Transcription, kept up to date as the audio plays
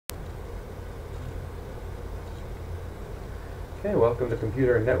Okay, welcome to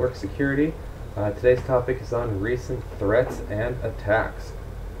Computer and Network Security. Today's topic is on recent threats and attacks.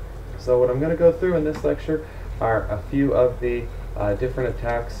 So what I'm going to go through in this lecture are a few of the different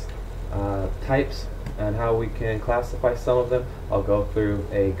attacks types and how we can classify some of them. I'll go through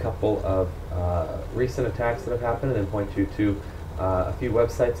a couple of recent attacks that have happened and then point you to a few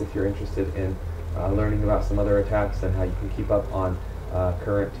websites if you're interested in learning about some other attacks and how you can keep up on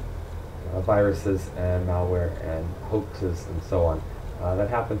current viruses and malware and hoaxes and so on that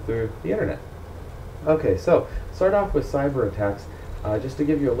happen through the internet. Okay, so start off with cyber attacks. Just to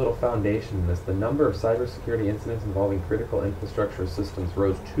give you a little foundation in this, the number of cybersecurity incidents involving critical infrastructure systems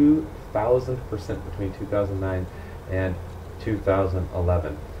rose 2,000% between 2009 and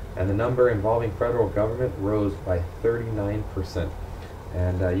 2011. And the number involving federal government rose by 39%.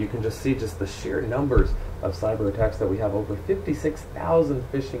 And you can just see just the sheer numbers of cyber attacks that we have. Over 56,000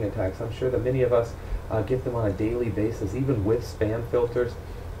 phishing attacks. I'm sure that many of us get them on a daily basis, even with spam filters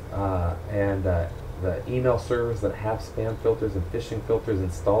and the email servers that have spam filters and phishing filters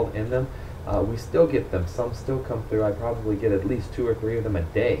installed in them. We still get them. Some still come through. I probably get at least 2 or 3 of them a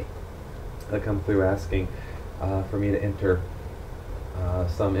day that come through asking for me to enter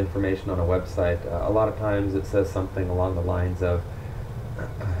some information on a website. A lot of times it says something along the lines of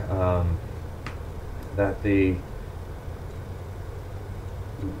that the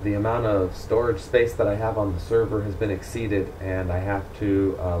amount of storage space that I have on the server has been exceeded and I have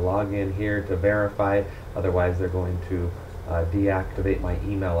to log in here to verify, otherwise they're going to deactivate my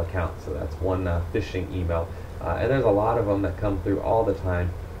email account. So that's one phishing email. And there's a lot of them that come through all the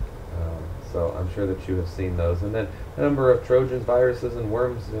time. So I'm sure that you have seen those. And then the number of Trojans, viruses, and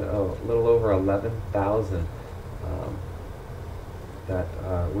worms, a little over 11,000 that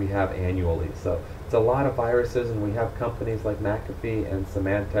we have annually. So it's a lot of viruses, and we have companies like McAfee and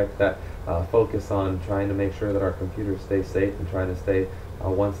Symantec that focus on trying to make sure that our computers stay safe and trying to stay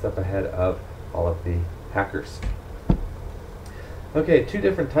one step ahead of all of the hackers. Okay, 2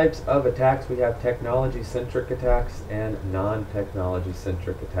 different types of attacks. We have technology-centric attacks and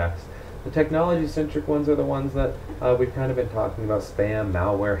non-technology-centric attacks. The technology-centric ones are the ones that we've kind of been talking about: spam,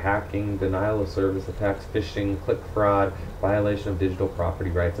 malware, hacking, denial of service attacks, phishing, click fraud, violation of digital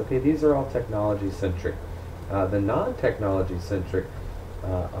property rights. Okay, these are all technology-centric. The non-technology-centric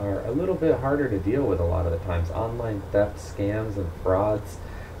are a little bit harder to deal with a lot of the times. Online theft, scams, and frauds,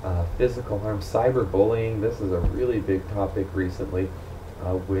 physical harm, cyberbullying. This is a really big topic recently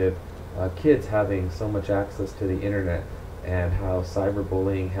with kids having so much access to the internet, and how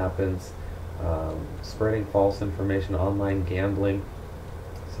cyberbullying happens, spreading false information, online gambling.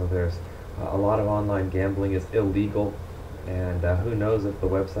 So there's a lot of online gambling is illegal, and who knows if the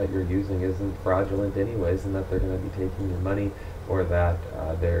website you're using isn't fraudulent anyways, and that they're going to be taking your money, or that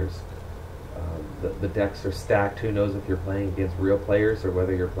the decks are stacked. Who knows if you're playing against real players or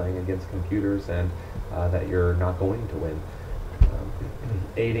whether you're playing against computers, and that you're not going to win.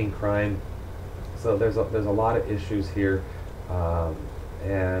 Aiding crime. So there's a lot of issues here,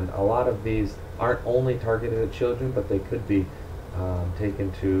 and a lot of these aren't only targeted at children, but they could be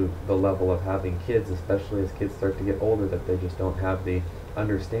taken to the level of having kids, especially as kids start to get older, that they just don't have the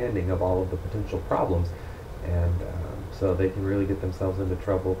understanding of all of the potential problems, and so they can really get themselves into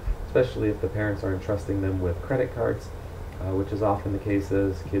trouble, especially if the parents are entrusting them with credit cards, which is often the case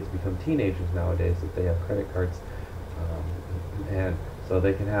as kids become teenagers nowadays, that they have credit cards, and so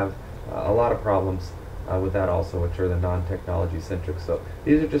they can have a lot of problems with that also, which are the non-technology centric. So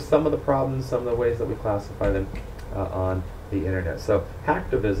these are just some of the problems, some of the ways that we classify them on the internet. So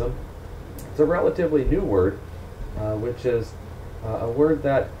hacktivism, it's a relatively new word, which is a word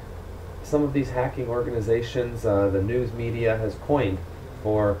that some of these hacking organizations, the news media has coined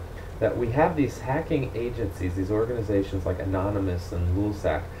for, that we have these hacking agencies, these organizations like Anonymous and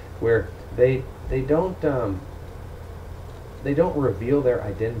Lulzsec, where they don't reveal their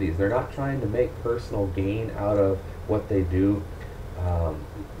identities. They're not trying to make personal gain out of what they do.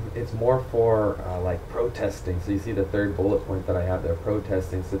 It's more for like protesting. So you see the 3rd bullet point that I have there,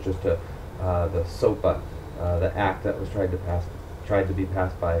 protesting, such as to the SOPA, the act that was tried to be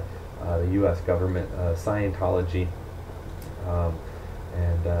passed by the U.S. government, Scientology,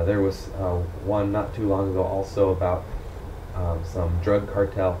 and there was one not too long ago also about some drug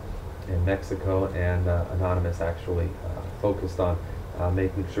cartel in Mexico, and Anonymous actually focused on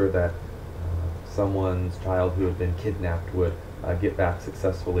making sure that someone's child who had been kidnapped would get back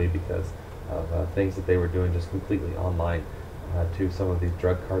successfully because of things that they were doing just completely online to some of these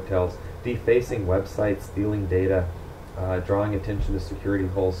drug cartels, defacing websites, stealing data, drawing attention to security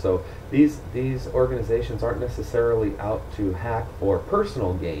holes. So these organizations aren't necessarily out to hack for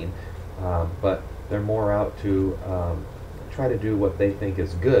personal gain, but they're more out to try to do what they think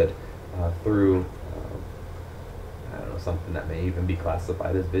is good through I don't know, something that may even be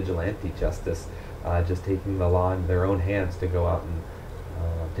classified as vigilante justice, just taking the law in their own hands to go out and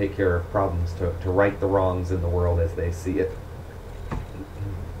take care of problems, to right the wrongs in the world as they see it.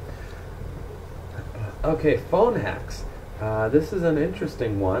 Okay, phone hacks. This is an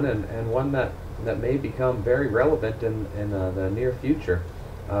interesting one, and one that may become very relevant in the near future.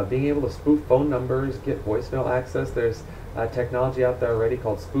 Being able to spoof phone numbers, get voicemail access. There's technology out there already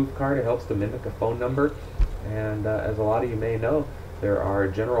called SpoofCard. It helps to mimic a phone number. And as a lot of you may know, there are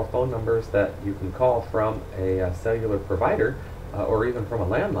general phone numbers that you can call from a cellular provider or even from a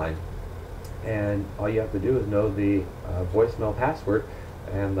landline. And all you have to do is know the voicemail password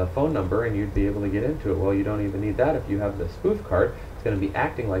and the phone number, and you'd be able to get into it. Well, you don't even need that if you have the spoof card. It's going to be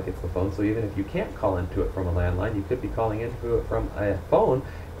acting like it's the phone, so even if you can't call into it from a landline, you could be calling into it from a phone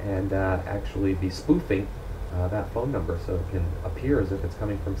and actually be spoofing that phone number, so it can appear as if it's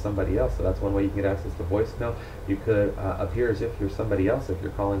coming from somebody else. So that's one way you can get access to voicemail. You could appear as if you're somebody else. If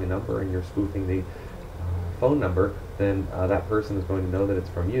you're calling a number and you're spoofing the phone number, then that person is going to know that it's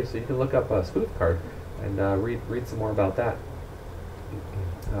from you. So you can look up a spoof card and read some more about that.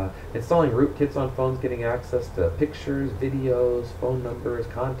 Installing rootkits on phones, getting access to pictures, videos, phone numbers,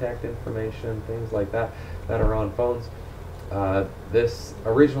 contact information, things like that that are on phones. This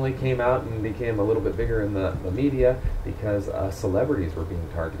originally came out and became a little bit bigger in the media because celebrities were being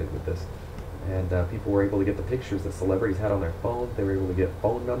targeted with this. And people were able to get the pictures that celebrities had on their phones. They were able to get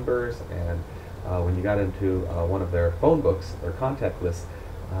phone numbers, and when you got into one of their phone books, their contact lists,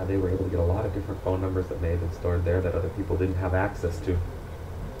 they were able to get a lot of different phone numbers that may have been stored there that other people didn't have access to.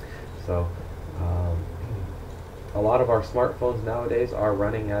 So a lot of our smartphones nowadays are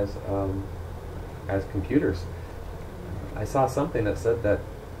running as computers. I saw something that said that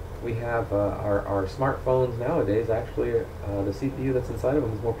we have our smartphones nowadays, actually the CPU that's inside of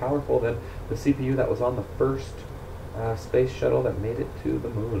them is more powerful than the CPU that was on the first space shuttle that made it to the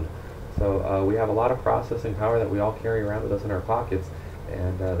moon. So we have a lot of processing power that we all carry around with us in our pockets,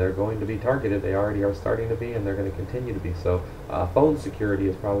 and they're going to be targeted. They already are starting to be, and they're going to continue to be. So phone security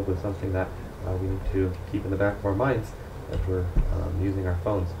is probably something that we need to keep in the back of our minds as we're using our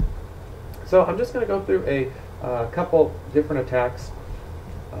phones. So I'm just going to go through a couple different attacks.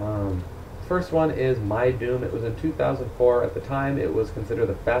 First one is MyDoom. It was in 2004. At the time, it was considered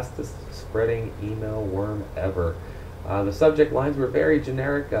the fastest spreading email worm ever. The subject lines were very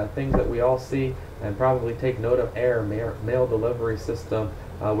generic, things that we all see and probably take note of: error, mail delivery system.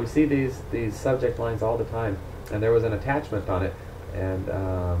 We see these subject lines all the time, and there was an attachment on it, and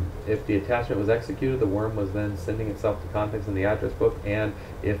if the attachment was executed, the worm was then sending itself to contacts in the address book, and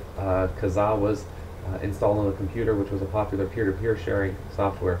if Kazaa was installed on the computer, which was a popular peer-to-peer sharing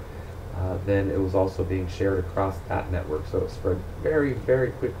software, then it was also being shared across that network. So it spread very,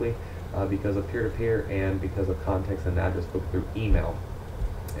 very quickly because of peer-to-peer and because of contacts in the address book through email.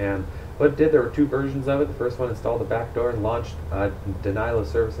 And what it did, there were two versions of it. The first one installed a backdoor and launched a denial of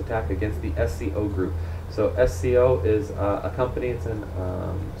service attack against the SCO group. So SCO is a company. It's in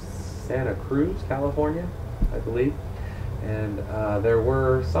Santa Cruz, California, I believe. And there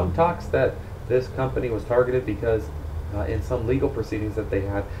were some talks that this company was targeted because in some legal proceedings that they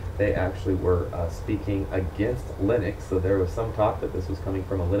had, they actually were speaking against Linux. So there was some talk that this was coming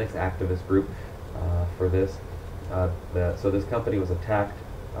from a Linux activist group for this. So this company was attacked.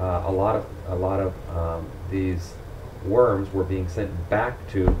 A lot of these worms were being sent back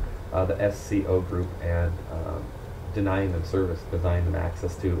to the SCO group and denying them service, denying them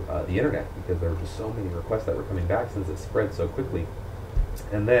access to the internet, because there were just so many requests that were coming back since it spread so quickly.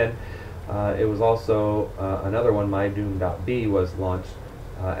 And then it was also another one, MyDoom.B, was launched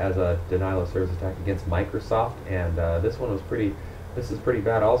as a denial of service attack against Microsoft, and this is pretty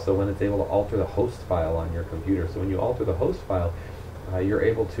bad also when it's able to alter the host file on your computer. So when you alter the host file, you're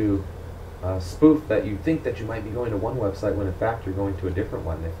able to spoof that you think that you might be going to one website when in fact you're going to a different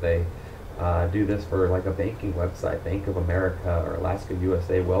one. If they do this for like a banking website, Bank of America or Alaska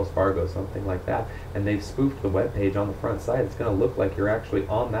USA, Wells Fargo, something like that, and they've spoofed the web page on the front side, it's going to look like you're actually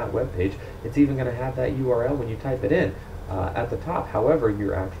on that web page. It's even going to have that URL when you type it in at the top. However,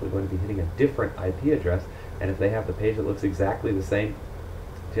 you're actually going to be hitting a different IP address, and if they have the page that looks exactly the same,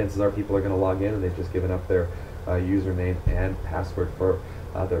 chances are people are going to log in and they've just given up their username and password for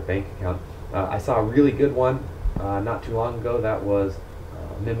their bank account. I saw a really good one not too long ago that was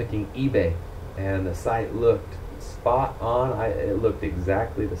mimicking eBay, and the site looked spot on. It looked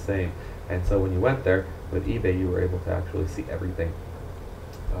exactly the same, and so when you went there with eBay, you were able to actually see everything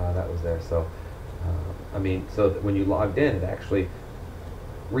that was there. So I mean, so that when you logged in, it actually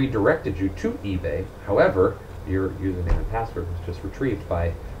redirected you to eBay. However, your username and password was just retrieved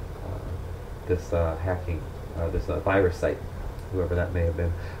by this hacking, this virus site, whoever that may have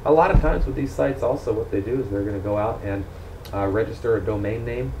been. A lot of times with these sites also what they do is they're going to go out and register a domain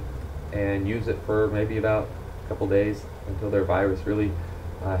name and use it for maybe about a couple days until their virus really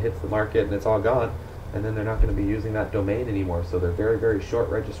hits the market and it's all gone, and then they're not going to be using that domain anymore. So they're very, very short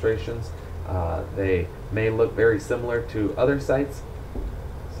registrations. They may look very similar to other sites.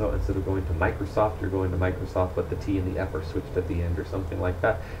 So instead of going to Microsoft, you're going to Microsoft, but the T and the F are switched at the end or something like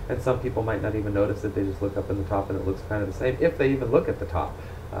that. And some people might not even notice it. They just look up in the top and it looks kind of the same, if they even look at the top.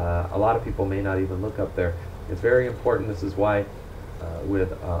 A lot of people may not even look up there. It's very important. This is why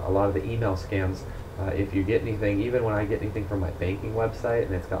with a lot of the email scams, if you get anything, even when I get anything from my banking website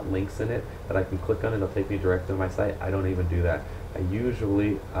and it's got links in it that I can click on, it'll take me directly to my site. I don't even do that. I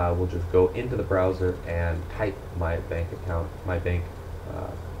usually will just go into the browser and type my bank account, my bank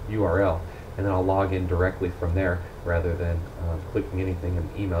URL, and then I'll log in directly from there rather than clicking anything in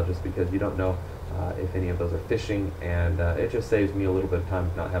email, just because you don't know if any of those are phishing, and it just saves me a little bit of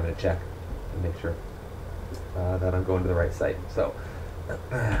time not having to check and make sure that I'm going to the right site. So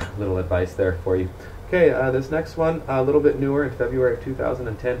little advice there for you. Okay, this next one, a little bit newer. In February of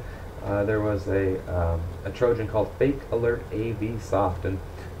 2010, there was a Trojan called Fake Alert AV Soft, and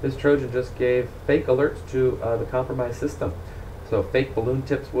this Trojan just gave fake alerts to the compromised system. So fake balloon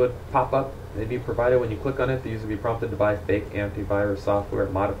tips would pop up. They'd be provided when you click on it. The user would be prompted to buy fake antivirus software.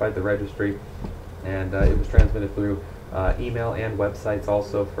 It modified the registry, and it was transmitted through email and websites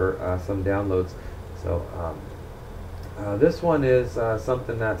also for some downloads. So this one is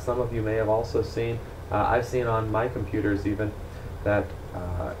something that some of you may have also seen. I've seen on my computers even that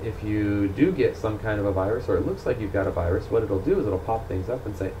if you do get some kind of a virus, or it looks like you've got a virus, what it'll do is it'll pop things up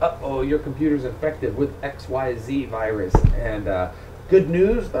and say, uh-oh, your computer's infected with XYZ virus. And good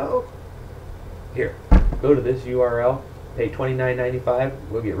news though, here, go to this URL, pay $29.95,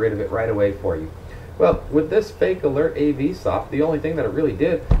 we'll get rid of it right away for you. Well, with this Fake Alert AV Soft, the only thing that it really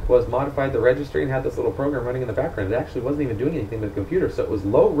did was modify the registry and had this little program running in the background. It actually wasn't even doing anything with the computer, so it was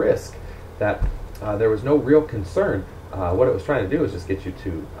low risk that there was no real concern. What it was trying to do was just get you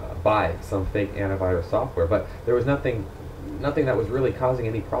to buy some fake antivirus software, but there was nothing that was really causing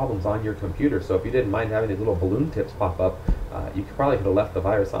any problems on your computer. So if you didn't mind having these little balloon tips pop up, you probably could have left the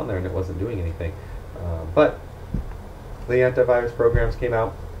virus on there and it wasn't doing anything. But the antivirus programs came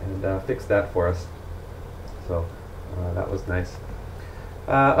out and fixed that for us. So that was nice.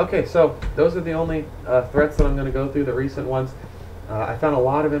 Okay, so those are the only threats that I'm going to go through, the recent ones. I found a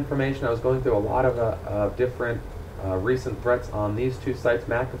lot of information. I was going through a lot of different recent threats on these two sites.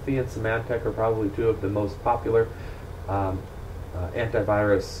 McAfee and Symantec are probably two of the most popular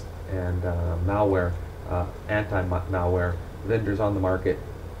antivirus and malware, anti-malware vendors on the market.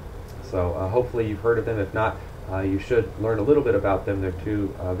 So hopefully you've heard of them. If not, you should learn a little bit about them. They're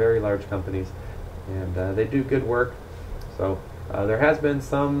two very large companies, and they do good work. So there has been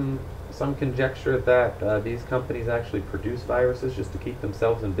some conjecture that these companies actually produce viruses just to keep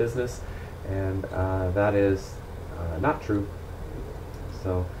themselves in business, and that is not true.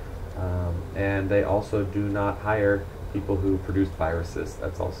 So and they also do not hire people who produce viruses.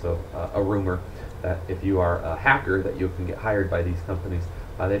 That's also a rumor, that if you are a hacker that you can get hired by these companies.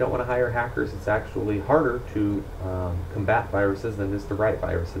 They don't want to hire hackers. It's actually harder to combat viruses than it is to write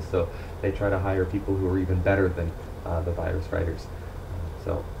viruses, so they try to hire people who are even better than the virus writers.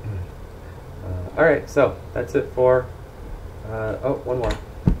 Alright, so that's it for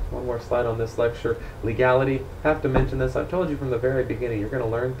one more slide on this lecture. Legality. Have to mention this. I've told you from the very beginning, you're going to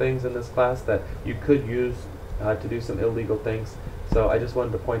learn things in this class that you could use to do some illegal things. So I just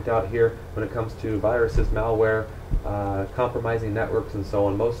wanted to point out here, when it comes to viruses, malware, compromising networks, and so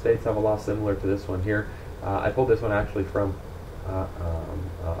on, most states have a law similar to this one here. I pulled this one actually from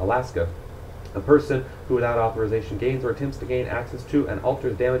Alaska. A person who without authorization gains or attempts to gain access to and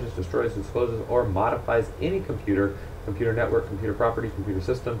alters, damages, destroys, discloses, or modifies any computer network, computer property, computer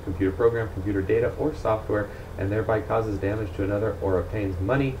system, computer program, computer data, or software, and thereby causes damage to another or obtains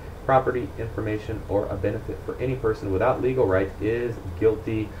money, property, information, or a benefit for any person without legal right is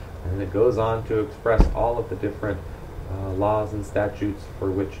guilty. And it goes on to express all of the different laws and statutes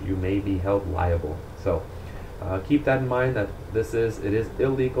for which you may be held liable. So keep that in mind, that it is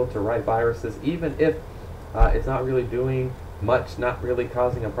illegal to write viruses, even if it's not really doing much, not really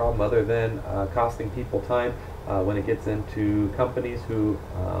causing a problem other than costing people time. When it gets into companies who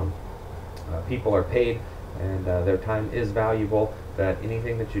people are paid and their time is valuable, that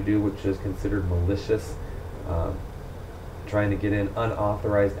anything that you do which is considered malicious, trying to get in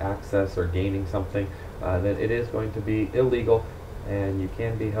unauthorized access or gaining something, that it is going to be illegal. and you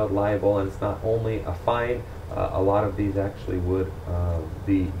can be held liable, and it's not only a fine. A lot of these actually would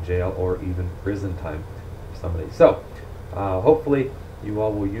be jail or even prison time for somebody. So hopefully you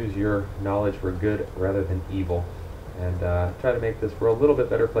all will use your knowledge for good rather than evil, and try to make this world a little bit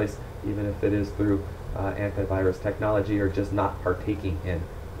better place, even if it is through antivirus technology or just not partaking in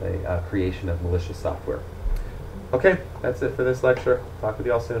the creation of malicious software. Okay, that's it for this lecture. Talk with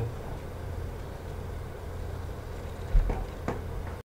you all soon.